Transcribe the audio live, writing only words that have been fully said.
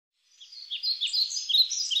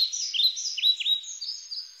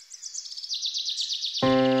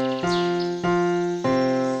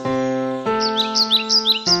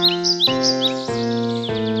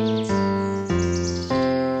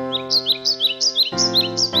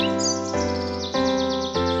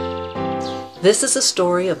This is a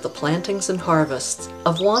story of the plantings and harvests,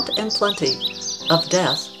 of want and plenty, of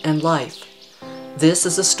death and life. This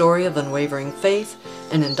is a story of unwavering faith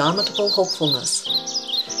and indomitable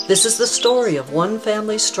hopefulness. This is the story of one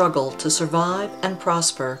family's struggle to survive and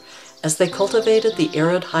prosper as they cultivated the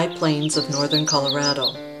arid high plains of northern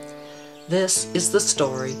Colorado. This is the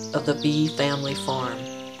story of the Bee family farm.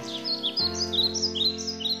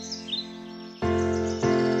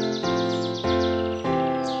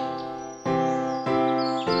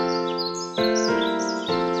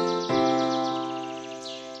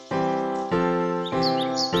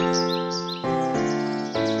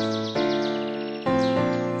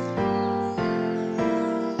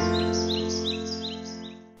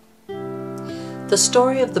 The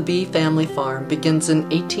story of the Bee family farm begins in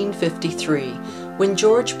 1853, when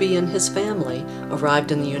George Bee and his family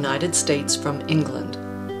arrived in the United States from England.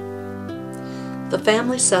 The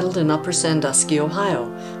family settled in Upper Sandusky, Ohio,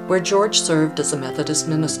 where George served as a Methodist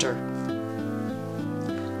minister.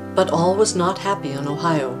 But all was not happy in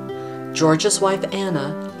Ohio. George's wife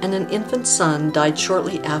Anna and an infant son died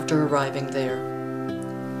shortly after arriving there.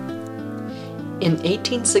 In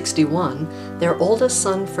 1861, their oldest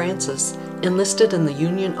son Francis enlisted in the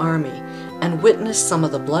Union Army and witnessed some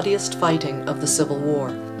of the bloodiest fighting of the Civil War.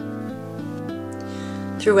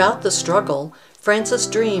 Throughout the struggle, Francis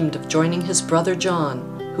dreamed of joining his brother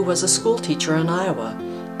John, who was a schoolteacher in Iowa,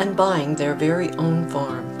 and buying their very own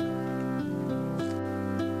farm.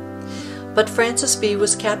 But Francis Bee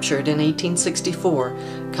was captured in 1864,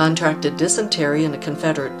 contracted dysentery in a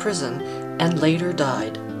Confederate prison, and later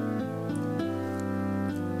died.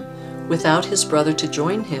 Without his brother to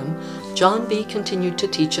join him, John Bee continued to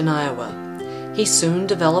teach in Iowa. He soon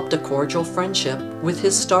developed a cordial friendship with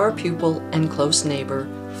his star pupil and close neighbor,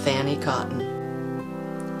 Fanny Cotton.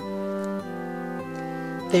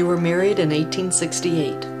 They were married in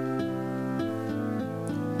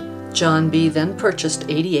 1868. John Bee then purchased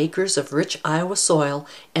 80 acres of rich Iowa soil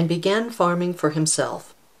and began farming for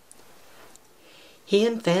himself. He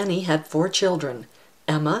and Fanny had 4 children,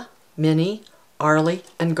 Emma, Minnie, Arlie,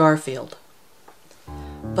 and Garfield.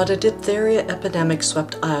 But a diphtheria epidemic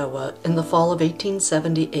swept Iowa in the fall of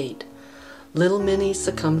 1878. Little Minnie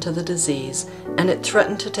succumbed to the disease, and it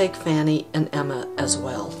threatened to take Fanny and Emma as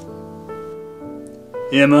well.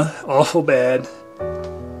 Emma, awful bad.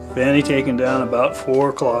 Fanny taken down about 4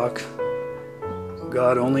 o'clock.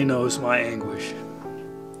 God only knows my anguish.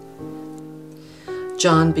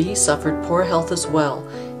 John Bee suffered poor health as well.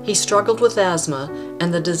 He struggled with asthma,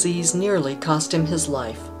 and the disease nearly cost him his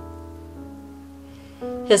life.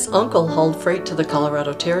 His uncle hauled freight to the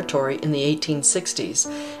Colorado Territory in the 1860s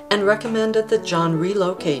and recommended that John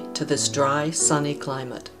relocate to this dry, sunny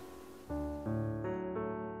climate.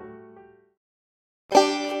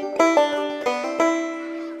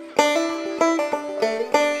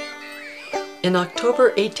 In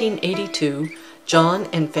October 1882, John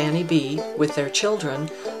and Fanny Bee, with their children,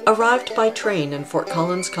 arrived by train in Fort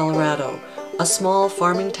Collins, Colorado, a small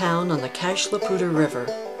farming town on the Cache la Poudre River.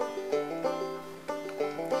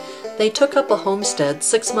 They took up a homestead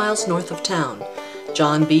 6 miles north of town.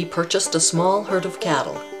 John Bee purchased a small herd of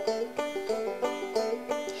cattle.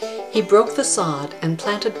 He broke the sod and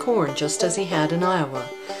planted corn just as he had in Iowa.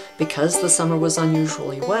 Because the summer was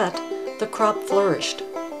unusually wet, the crop flourished.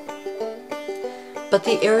 But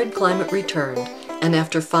the arid climate returned, and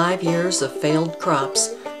after 5 years of failed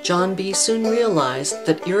crops, John Bee soon realized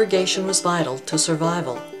that irrigation was vital to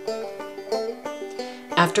survival.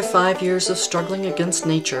 After 5 years of struggling against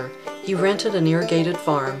nature, he rented an irrigated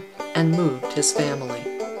farm and moved his family.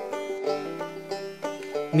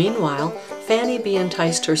 Meanwhile, Fanny Bee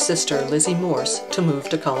enticed her sister, Lizzie Morse, to move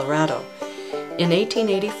to Colorado. In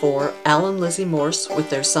 1884, Al and Lizzie Morse, with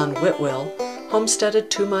their son Whitwill, homesteaded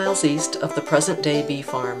 2 miles east of the present-day Bee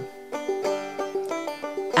farm.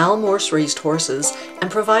 Al Morse raised horses and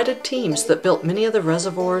provided teams that built many of the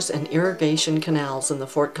reservoirs and irrigation canals in the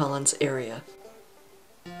Fort Collins area.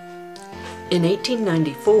 In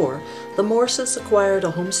 1894, the Morses acquired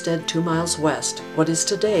a homestead 2 miles west, what is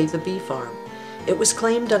today the Bee farm. It was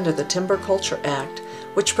claimed under the Timber Culture Act,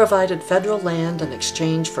 which provided federal land in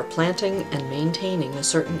exchange for planting and maintaining a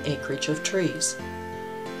certain acreage of trees.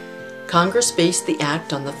 Congress based the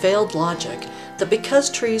act on the failed logic that because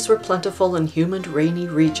trees were plentiful in humid, rainy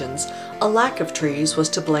regions, a lack of trees was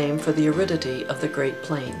to blame for the aridity of the Great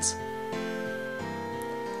Plains.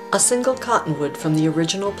 A single cottonwood from the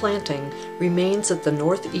original planting remains at the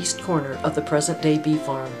northeast corner of the present-day Bee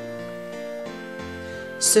farm.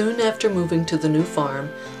 Soon after moving to the new farm,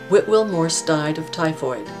 Whitwill Morse died of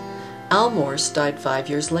typhoid. Al Morse died 5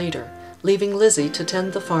 years later, leaving Lizzie to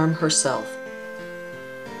tend the farm herself.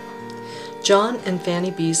 John and Fanny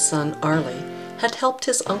B's son Arlie had helped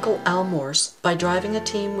his uncle Al Morse by driving a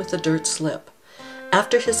team with a dirt slip.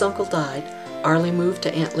 After his uncle died, Arlie moved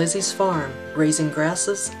to Aunt Lizzie's farm, raising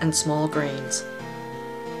grasses and small grains.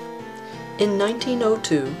 In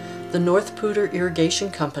 1902, the North Poudre Irrigation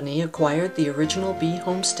Company acquired the original Bee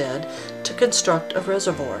homestead to construct a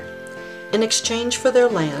reservoir. In exchange for their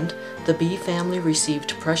land, the Bee family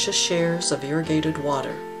received precious shares of irrigated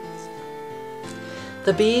water.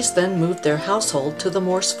 The Bees then moved their household to the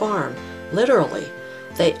Morse farm, literally.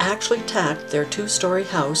 They actually tacked their two-story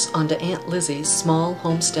house onto Aunt Lizzie's small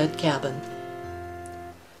homestead cabin.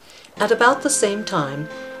 At about the same time,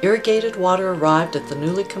 irrigated water arrived at the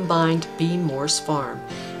newly combined Bee Morse farm,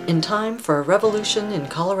 in time for a revolution in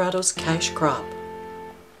Colorado's cash crop.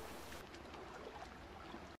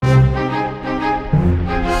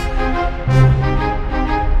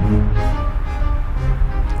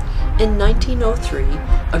 In 1903,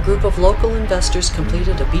 a group of local investors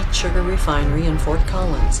completed a beet sugar refinery in Fort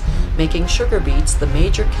Collins, making sugar beets the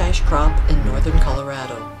major cash crop in northern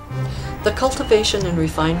Colorado. The cultivation and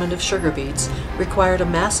refinement of sugar beets required a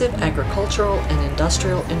massive agricultural and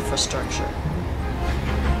industrial infrastructure.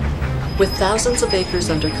 With thousands of acres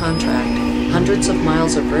under contract, hundreds of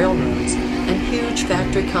miles of railroads, and huge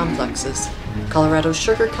factory complexes, Colorado's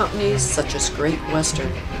sugar companies, such as Great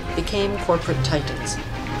Western, became corporate titans.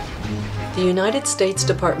 The United States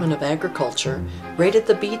Department of Agriculture rated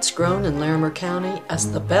the beets grown in Larimer County as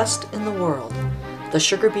the best in the world. The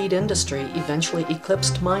sugar beet industry eventually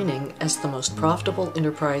eclipsed mining as the most profitable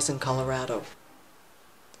enterprise in Colorado.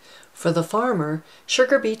 For the farmer,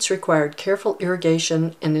 sugar beets required careful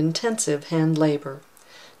irrigation and intensive hand labor.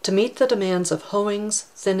 To meet the demands of hoeings,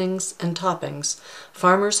 thinnings, and toppings,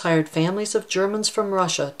 farmers hired families of Germans from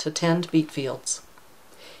Russia to tend beet fields.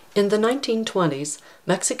 In the 1920s,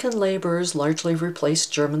 Mexican laborers largely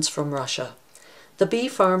replaced Germans from Russia. The Bee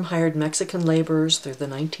farm hired Mexican laborers through the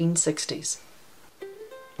 1960s.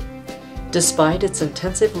 Despite its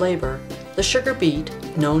intensive labor, the sugar beet,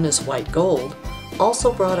 known as white gold,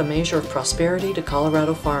 also brought a measure of prosperity to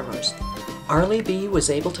Colorado farmers. Arlie Bee was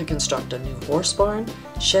able to construct a new horse barn,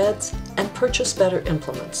 sheds, and purchase better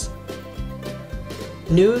implements.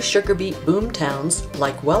 New sugar beet boom towns,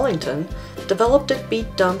 like Wellington, developed at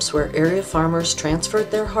beet dumps where area farmers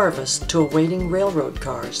transferred their harvest to awaiting railroad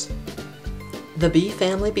cars. The Bee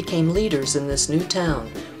family became leaders in this new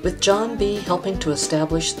town, with John Bee helping to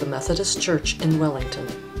establish the Methodist Church in Wellington.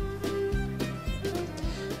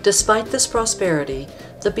 Despite this prosperity,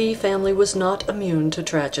 the Bee family was not immune to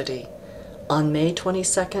tragedy. On May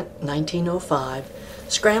 22, 1905,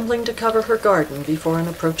 scrambling to cover her garden before an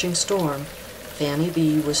approaching storm, Fanny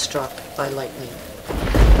Bee was struck by lightning.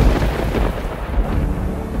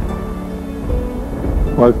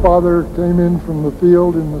 My father came in from the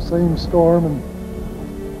field in the same storm and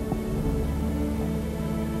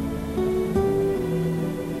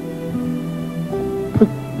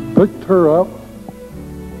picked her up.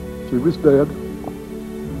 She was dead.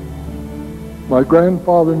 My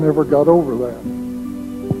grandfather never got over that.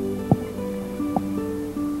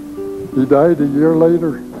 He died a year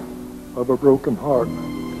later of a broken heart.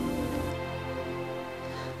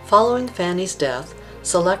 Following Fanny's death,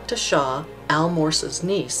 Selecta Shaw, Al Morse's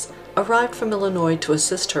niece, arrived from Illinois to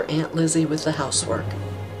assist her Aunt Lizzie with the housework.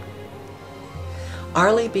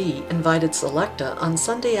 Arlie Bee invited Selecta on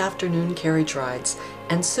Sunday afternoon carriage rides,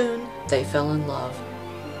 and soon they fell in love.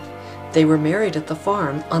 They were married at the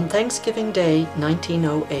farm on Thanksgiving Day,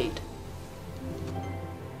 1908.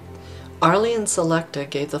 Arlie and Selecta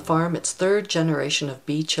gave the farm its third generation of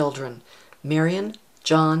Bee children, Marion,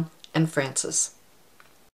 John, and Francis.